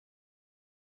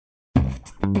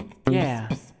Yeah,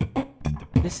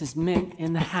 this is Mint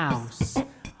in the house.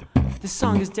 This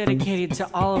song is dedicated to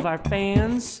all of our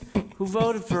fans who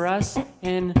voted for us,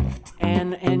 and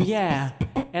yeah,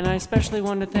 and I especially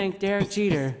want to thank Derek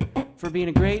Jeter for being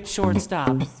a great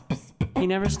shortstop. He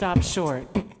never stopped short.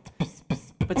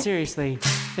 But seriously,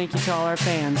 thank you to all our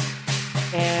fans.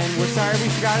 And we're sorry we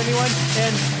forgot anyone.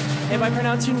 And if I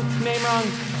pronounce your name wrong,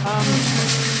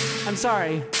 I'm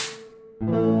sorry.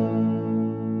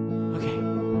 Okay.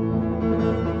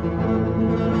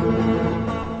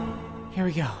 Here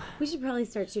we go. We should probably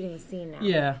start shooting the scene now.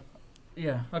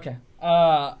 Yeah, okay.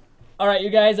 Alright, you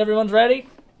guys, everyone's ready?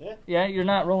 Yeah. Yeah, you're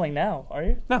not rolling now, are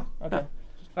you? No. Okay. No.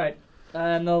 Alright,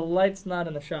 and the light's not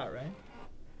in the shot, right?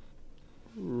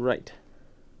 Right.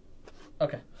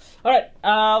 Okay. Alright,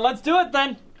 let's do it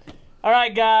then.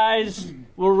 Alright, guys,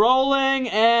 we're rolling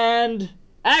and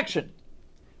action.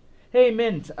 Hey,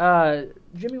 Mint,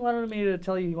 Jimmy wanted me to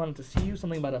tell you he wanted to see you,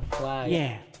 something about a flag.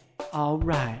 Yeah,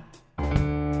 alright.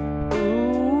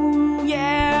 Ooh,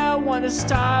 yeah, wanna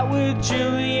start with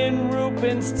Julian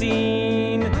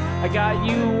Rubenstein. I got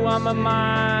you on my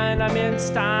mind, I'm in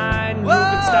Stein,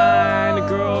 Rubenstein. A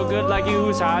girl good like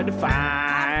you's hard to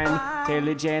find.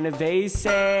 Taylor Genovese,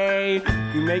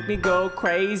 you make me go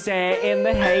crazy in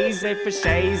the hazy for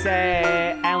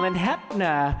shazy. Alan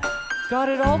Hepner, got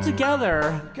it all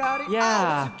together.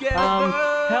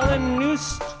 Helen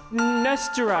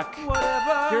Nesteruk,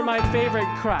 you're my favorite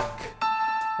crook.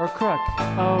 Or crook.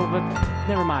 Oh, but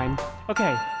never mind.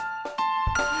 Okay.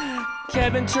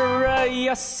 Kevin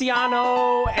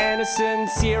Turriasiano, Anderson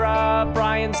Sierra,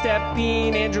 Brian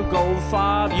Steppin, Andrew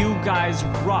Goldfarb. You guys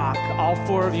rock. All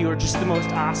four of you are just the most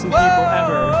awesome people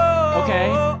ever.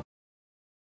 Okay?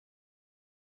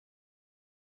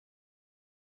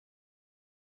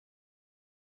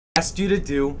 Asked you to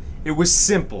do, it was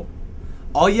simple.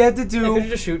 All you had to do. Hey, could you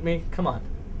just shoot me? Come on.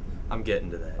 I'm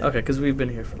getting to that. Okay, because we've been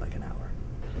here for like an hour.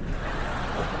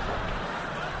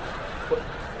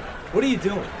 What are you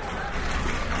doing?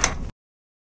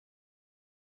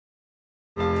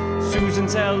 Susan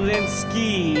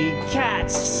Zelinsky,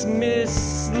 Katz,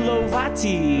 Miss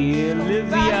Lovati,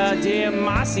 Olivia De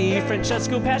Masi,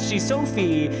 Francesco Pesci,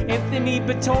 Sophie, Anthony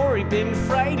Battori, Ben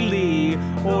Friedley,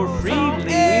 or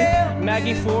Friedley,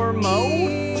 Maggie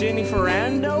Formo, Jenny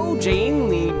Ferrando, Jane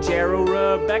Lee, Jero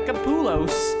Rebecca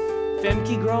Poulos,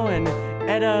 Femke Groen,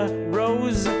 Etta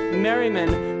Rose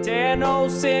Merriman, Dan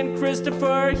Olsen,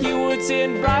 Christopher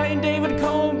Hewitson, Brian David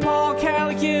Cohen, Paul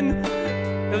Callaghan,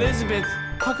 Elizabeth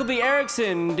Huckabee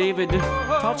Erickson, David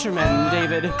Totcherman,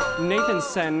 David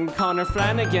Nathanson, Connor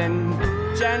Flanagan,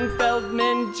 Jan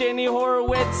Feldman, Jenny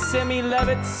Horowitz, Emmy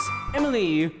Levitz,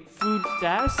 Emily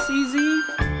Fudasizi,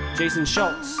 Jason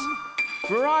Schultz,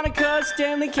 Veronica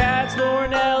Stanley Katz,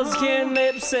 Lauren Elskin,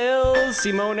 Lipsil,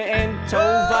 Simona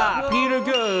Antova,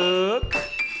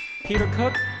 Peter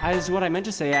Cook is what I meant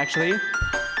to say actually.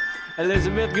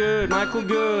 Elizabeth Good, Michael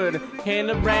Good,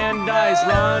 Hannah Brandeis,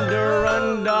 Rhonda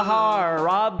Rundahar,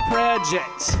 Rob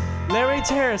Prejet, Larry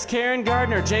Terrace, Karen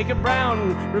Gardner, Jacob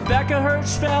Brown, Rebecca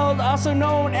Hirschfeld, also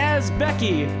known as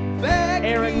Becky,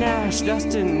 Aaron Nash,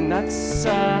 Dustin, that's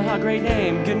a great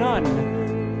name,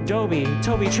 Ganun, Dobie,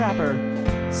 Toby Trapper,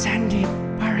 Sandy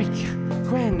Barik,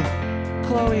 Gwen,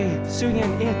 Chloe,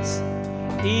 Suyan Itz,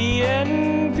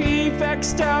 Ian P.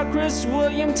 Fextow, Chris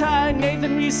William Ty,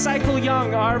 Nathan Recycle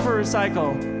Young, Arthur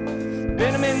Recycle,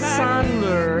 Benjamin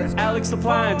Sandler, Alex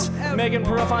LaPlante, Megan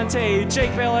Perrafonte,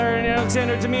 Jake Baylor, and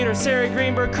Alexander Demeter, Sarah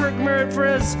Greenberg, Kirk Merritt,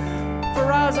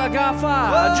 Faraz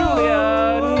Agafa,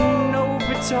 Julia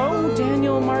Novito,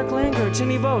 Daniel Mark Langer,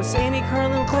 Jenny Vos, Amy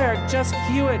Carlin Clark, Jessica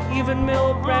Hewitt, Evan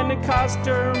Mill, Brandon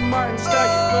Coster, Martin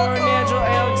Stuck, Lauren Angel,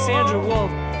 Alexandra Wolf,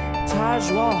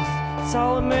 Taj Wolf,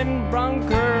 Solomon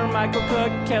Brunker, Michael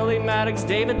Cook, Kelly Maddox,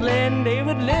 David Lynn,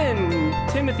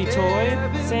 Timothy Toy,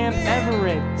 Sam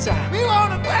Everett.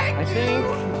 I think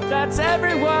that's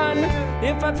everyone.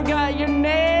 If I forgot your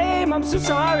name, I'm so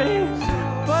sorry.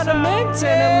 But I meant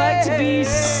and I'd like to be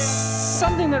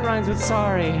something that rhymes with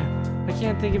sorry. I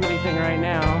can't think of anything right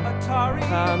now.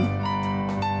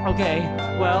 Okay,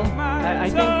 well, I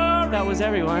think that was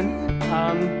everyone.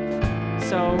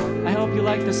 So I hope you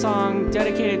like the song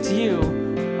dedicated to you,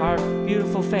 our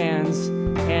beautiful fans.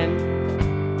 And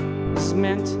this is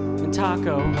Mint and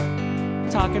Taco,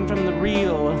 talking from the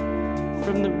real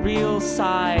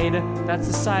side. That's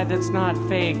the side that's not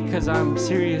fake, because I'm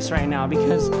serious right now,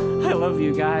 because I love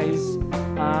you guys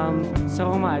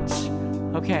so much.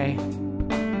 Okay,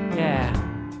 yeah.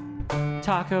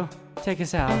 Taco, take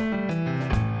us out.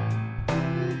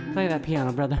 Play that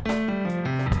piano, brother.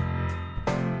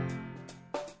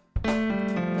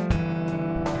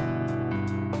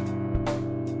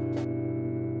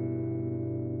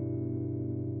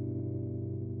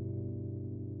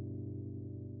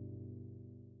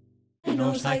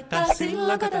 Sinus haittaa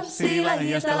silloin kato siila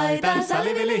hiasta laitaan.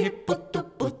 Salivili hipput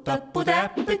tupput tapput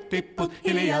äppit tipput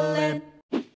hiljalleen.